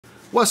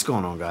What's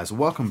going on, guys?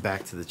 Welcome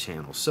back to the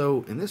channel.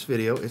 So in this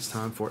video it's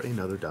time for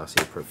another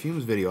Dossier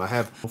perfumes video. I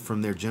have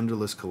from their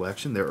genderless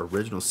collection, their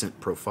original scent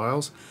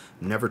profiles.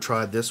 Never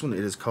tried this one. It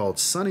is called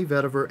Sunny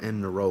Vetiver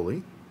and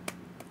Neroli.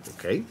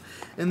 Okay,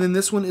 and then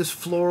this one is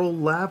Floral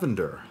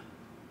Lavender.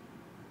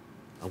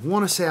 I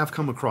want to say I've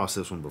come across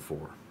this one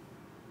before.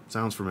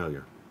 Sounds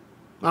familiar.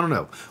 I don't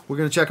know. We're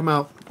going to check them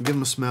out, give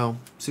them a smell,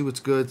 see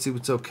what's good, see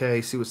what's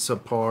okay, see what's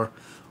subpar,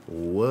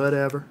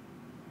 whatever.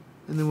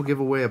 And then we'll give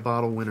away a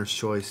bottle winner's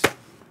choice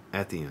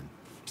at the end.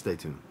 Stay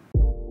tuned.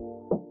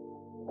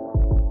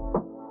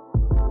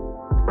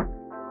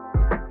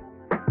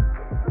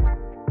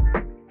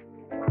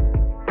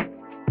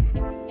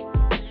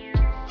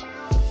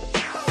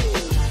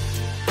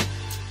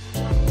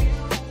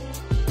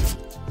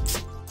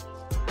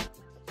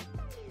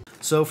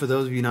 So for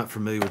those of you not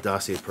familiar with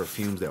Dossier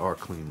perfumes, they are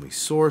cleanly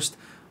sourced.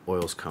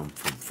 Oils come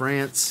from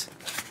France.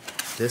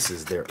 This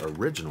is their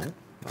original.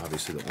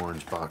 Obviously the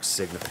orange box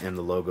and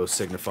the logo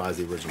signifies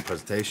the original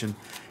presentation.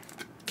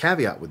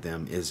 Caveat with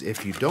them is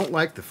if you don't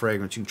like the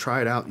fragrance, you can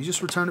try it out. You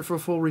just return it for a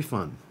full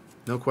refund.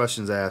 No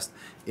questions asked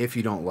if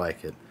you don't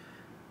like it.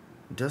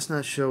 It does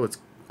not show its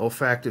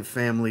olfactive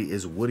family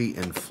is woody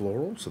and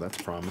floral, so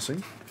that's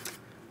promising.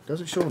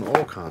 Doesn't show an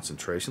oil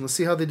concentration. Let's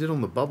see how they did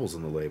on the bubbles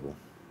on the label.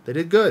 They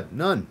did good.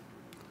 None.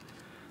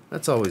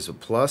 That's always a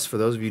plus. For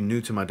those of you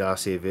new to my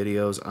Dossier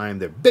videos, I am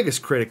their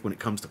biggest critic when it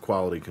comes to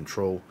quality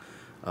control.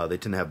 They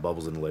tend to have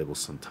bubbles in the labels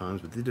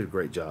sometimes, but they did a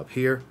great job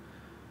here.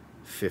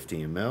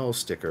 50 ml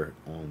sticker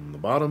on the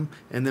bottom,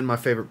 and then my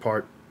favorite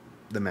part,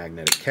 the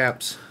magnetic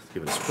caps.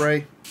 Give it a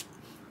spray.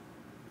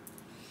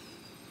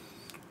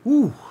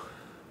 Ooh,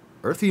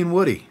 earthy and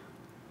woody.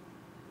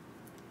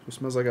 That's what it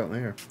smells like out in the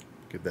air.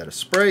 Give that a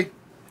spray.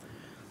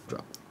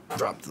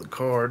 Drop the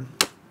card.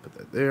 Put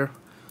that there.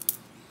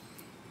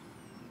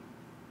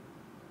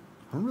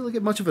 I don't really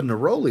get much of a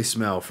Neroli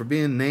smell. For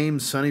being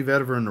named Sunny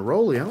Vetiver and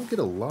Neroli, I don't get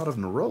a lot of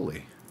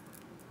Neroli.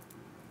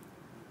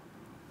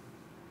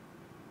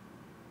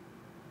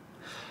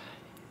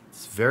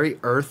 It's very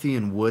earthy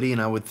and woody,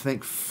 and I would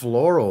think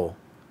floral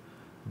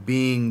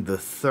being the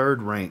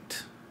third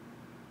ranked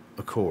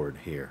accord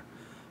here.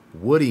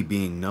 Woody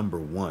being number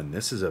one.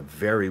 This is a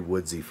very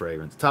woodsy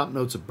fragrance. Top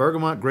notes of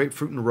bergamot,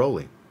 grapefruit, and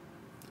neroli.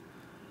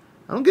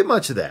 I don't get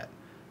much of that.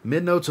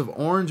 Mid notes of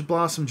orange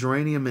blossom,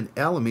 geranium, and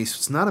elemi. So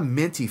it's not a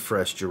minty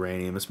fresh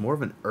geranium. It's more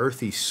of an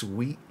earthy,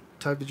 sweet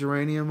type of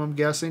geranium, I'm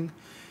guessing.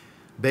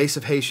 Base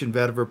of Haitian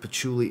vetiver,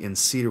 patchouli, and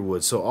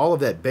cedarwood. So all of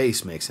that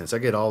base makes sense. I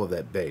get all of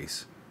that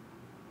base.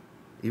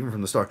 Even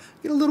from the start.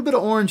 I get a little bit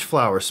of orange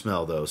flower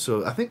smell, though.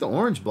 So I think the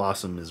orange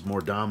blossom is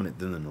more dominant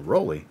than the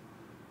neroli.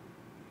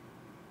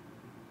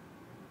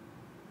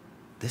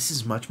 This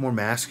is much more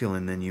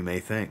masculine than you may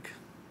think.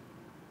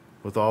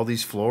 With all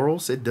these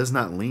florals, it does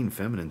not lean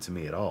feminine to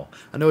me at all.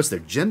 I know it's their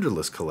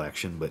genderless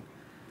collection, but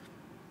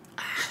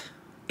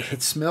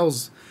it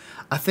smells...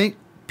 I think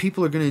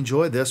people are going to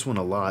enjoy this one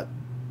a lot,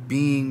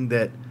 being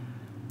that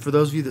for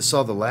those of you that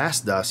saw the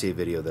last Dossier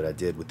video that I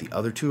did with the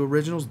other two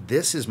originals,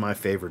 this is my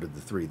favorite of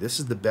the three. This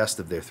is the best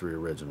of their three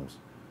originals.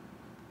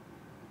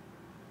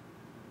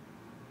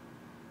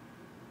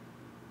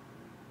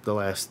 The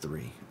last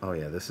three. Oh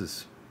yeah, this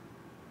is...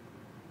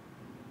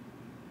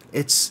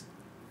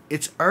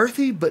 It's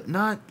earthy, but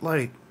not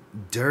like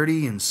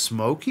dirty and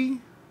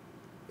smoky.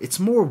 It's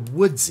more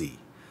woodsy.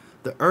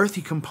 The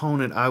earthy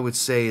component, I would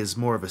say, is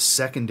more of a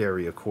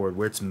secondary accord,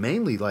 where it's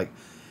mainly like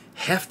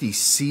hefty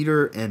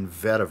cedar and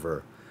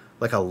vetiver.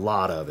 Like a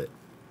lot of it.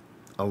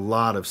 A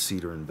lot of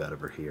cedar and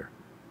vetiver here.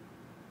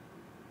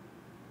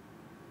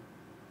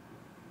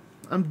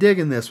 I'm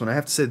digging this one. I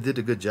have to say they did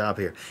a good job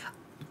here.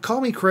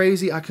 Call me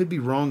crazy, I could be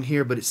wrong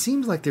here, but it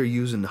seems like they're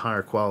using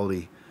higher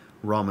quality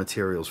raw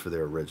materials for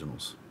their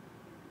originals.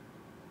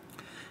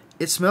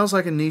 It smells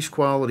like a niche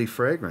quality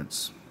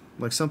fragrance,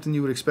 like something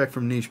you would expect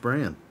from a niche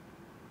brand.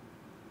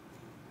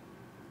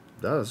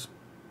 It does.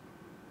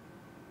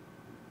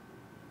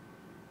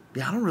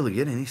 Yeah, I don't really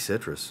get any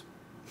citrus.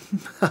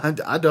 I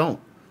don't.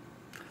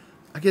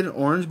 I get an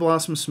orange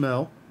blossom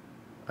smell.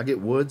 I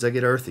get woods. I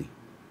get earthy.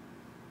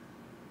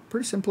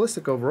 Pretty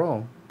simplistic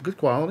overall. Good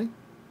quality.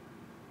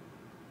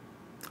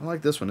 I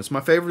like this one. It's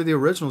my favorite of the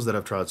originals that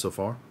I've tried so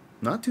far.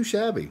 Not too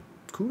shabby.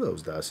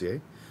 Kudos,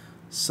 Dossier.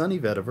 Sunny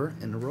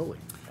Vetiver and Neroli.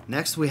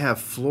 Next we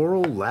have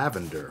Floral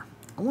Lavender.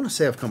 I want to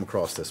say I've come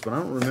across this, but I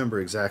don't remember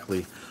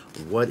exactly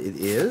what it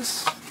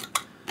is.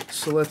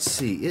 So let's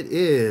see. It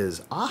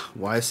is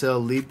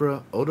YSL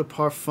Libre Eau de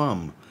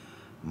Parfum.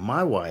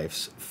 My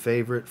wife's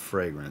favorite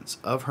fragrance.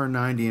 Of her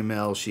 90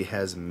 ml, she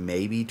has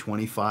maybe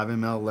 25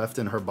 ml left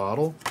in her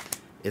bottle.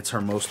 It's her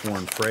most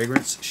worn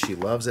fragrance. She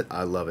loves it.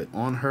 I love it.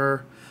 On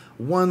her,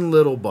 one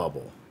little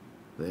bubble.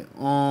 They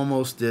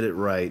almost did it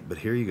right, but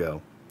here you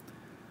go.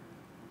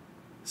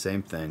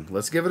 Same thing.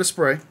 Let's give it a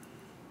spray.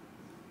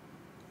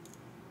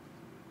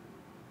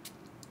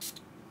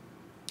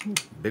 Ooh,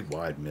 big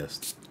wide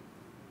mist.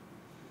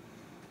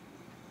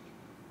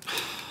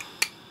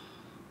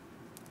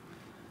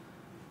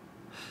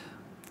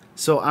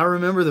 So I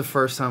remember the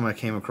first time I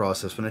came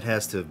across this one. It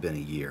has to have been a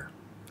year.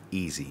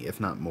 easy, if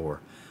not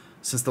more,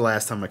 since the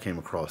last time I came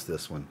across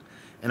this one.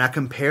 And I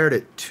compared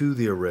it to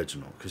the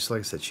original, because like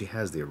I said, she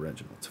has the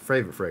original. It's a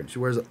favorite fragrance. She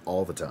wears it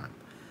all the time.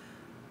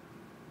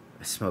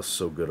 It smells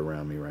so good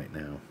around me right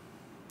now.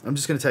 I'm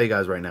just going to tell you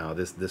guys right now,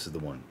 this is the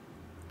one.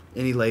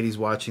 Any ladies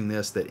watching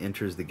this that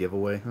enters the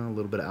giveaway, a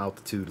little bit of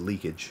altitude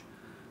leakage.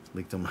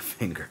 Leaked on my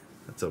finger.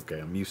 That's okay.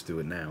 I'm used to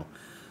it now.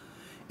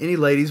 Any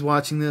ladies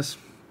watching this,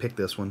 pick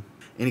this one.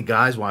 Any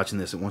guys watching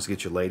this that wants to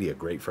get your lady a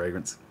great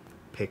fragrance,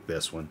 pick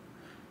this one.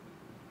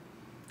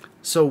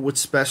 So what's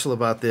special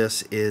about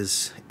this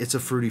is it's a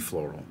fruity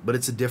floral, but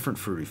it's a different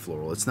fruity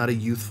floral. It's not a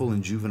youthful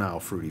and juvenile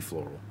fruity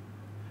floral.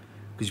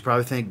 Because you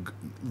probably think,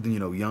 you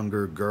know,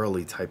 younger,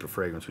 girly type of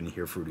fragrance when you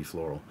hear fruity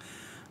floral.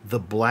 The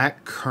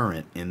black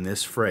currant in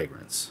this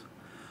fragrance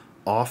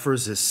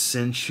offers a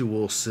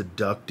sensual,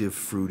 seductive,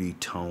 fruity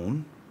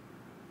tone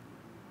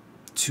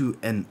to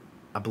an,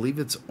 I believe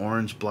it's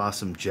orange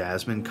blossom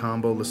jasmine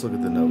combo. Let's look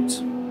at the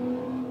notes.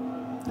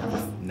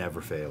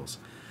 Never fails.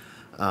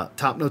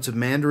 Top notes of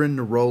mandarin,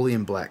 neroli,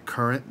 and black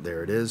currant.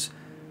 There it is.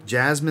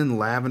 Jasmine,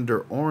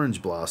 lavender,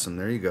 orange blossom.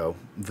 There you go.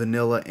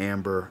 Vanilla,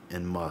 amber,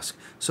 and musk.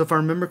 So if I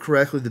remember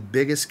correctly, the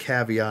biggest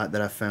caveat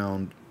that I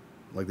found,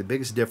 like the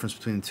biggest difference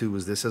between the two,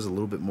 was this has a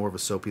little bit more of a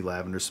soapy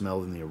lavender smell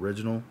than the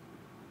original.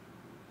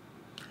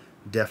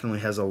 Definitely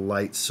has a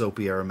light,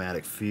 soapy,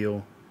 aromatic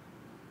feel.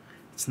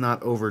 It's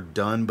not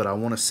overdone, but I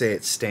want to say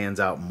it stands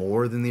out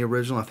more than the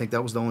original. I think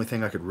that was the only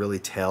thing I could really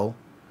tell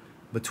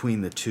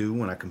between the two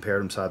when I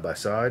compared them side by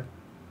side.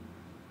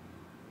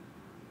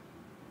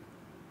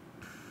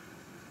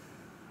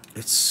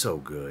 It's so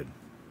good.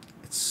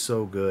 It's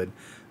so good.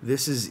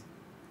 This is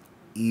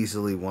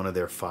easily one of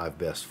their 5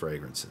 best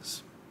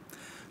fragrances.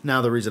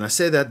 Now, the reason I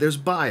say that, there's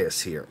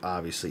bias here,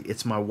 obviously.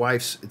 It's my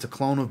wife's, it's a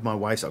clone of my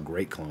wife's, a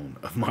great clone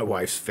of my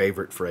wife's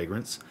favorite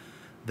fragrance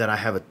that I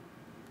have a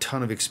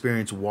ton of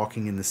experience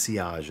walking in the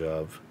sillage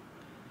of.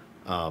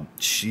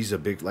 She's a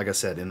big, like I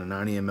said, in a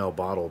 90 ml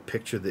bottle.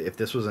 Picture that if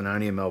this was a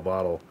 90 ml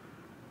bottle,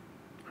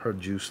 her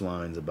juice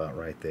line's about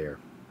right there.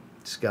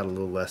 It's got a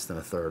little less than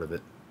a third of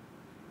it.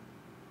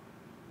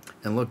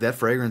 And look, that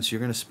fragrance, you're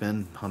going to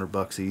spend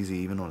 $100 easy,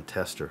 even on a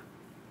tester,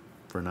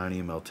 for a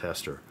 90 ml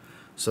tester.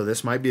 So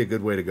this might be a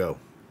good way to go.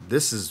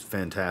 This is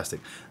fantastic.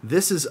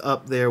 This is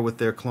up there with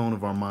their clone of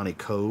Armani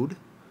Code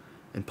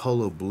and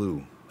Polo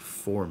Blue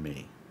for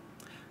me,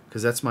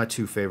 because that's my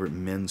 2 favorite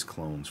men's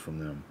clones from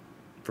them,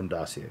 from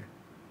Dossier.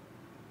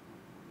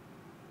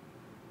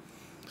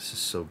 This is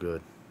so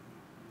good.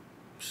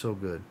 So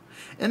good.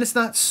 And it's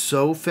not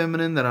so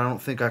feminine that I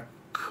don't think I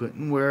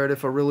couldn't wear it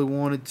if I really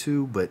wanted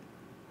to, but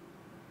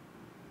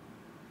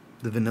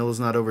the vanilla's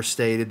not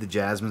overstated. The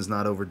jasmine's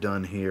not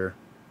overdone here.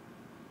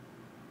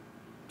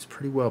 It's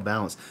pretty well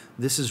balanced.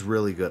 This is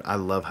really good. I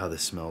love how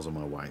this smells on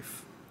my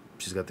wife.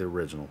 She's got the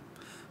original.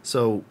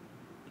 So,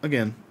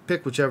 again,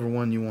 pick whichever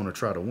one you want to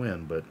try to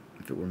win, but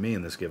if it were me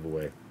in this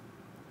giveaway,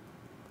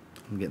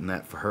 I'm getting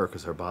that for her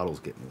because her bottle's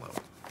getting low.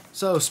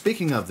 So,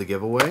 speaking of the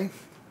giveaway,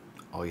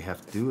 all you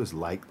have to do is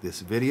like this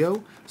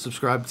video,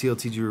 subscribe to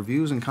TLTG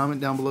Reviews, and comment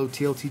down below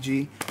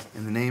TLTG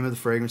and the name of the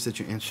fragrance that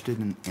you're interested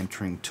in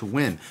entering to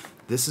win.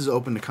 This is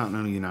open to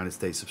continental United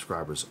States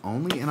subscribers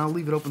only, and I'll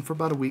leave it open for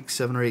about a week,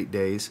 7 or 8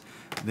 days.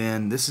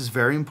 Then this is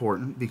very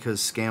important because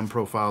scam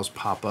profiles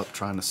pop up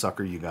trying to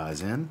sucker you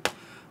guys in.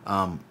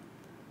 I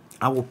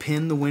will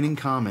pin the winning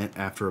comment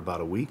after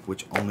about a week,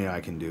 which only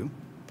I can do.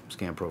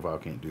 Scam profile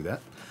can't do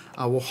that.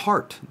 I will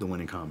heart the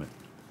winning comment.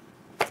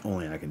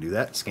 Only I can do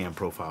that. Scam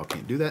profile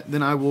can't do that.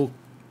 Then I will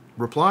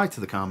reply to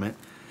the comment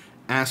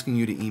asking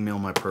you to email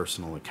my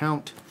personal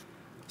account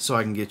so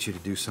I can get you to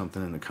do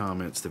something in the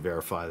comments to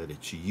verify that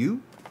it's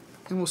you,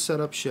 and we'll set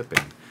up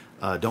shipping.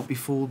 Don't be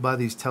fooled by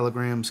these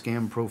Telegram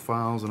scam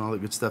profiles and all that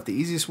good stuff. The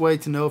easiest way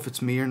to know if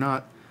it's me or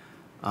not,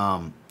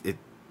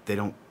 they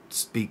don't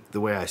speak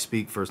the way I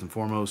speak, first and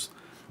foremost,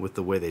 with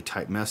the way they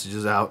type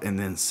messages out, and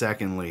then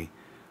secondly,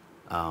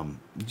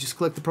 you just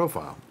click the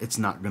profile. It's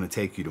not going to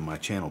take you to my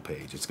channel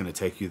page. It's going to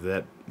take you to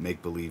that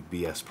make-believe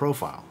BS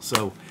profile.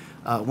 So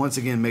once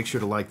again, make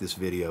sure to like this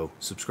video,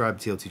 subscribe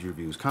to TLTG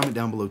Reviews, comment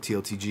down below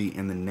TLTG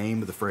and the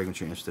name of the fragrance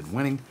you're interested in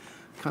winning.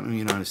 Continental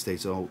United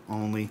States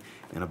only.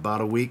 In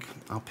about a week,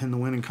 I'll pin the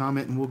winning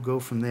comment and we'll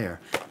go from there.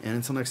 And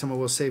until next time, I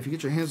will say, if you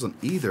get your hands on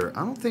either,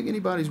 I don't think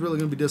anybody's really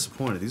going to be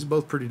disappointed. These are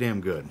both pretty damn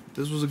good.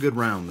 This was a good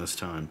round this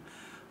time.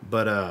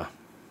 But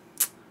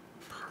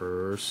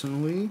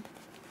personally,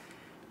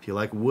 if you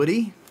like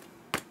woody,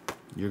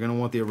 you're going to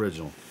want the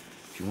original.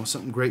 If you want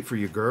something great for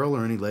your girl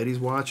or any ladies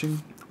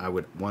watching, I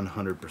would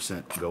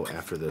 100% go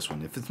after this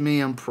one. If it's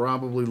me, I'm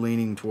probably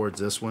leaning towards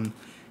this one,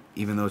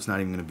 even though it's not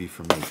even going to be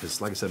for me.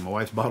 Because, like I said, my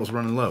wife's bottle's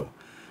running low.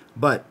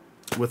 But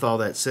with all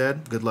that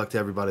said, good luck to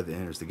everybody that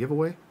enters the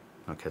giveaway.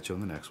 I'll catch you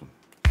on the next one.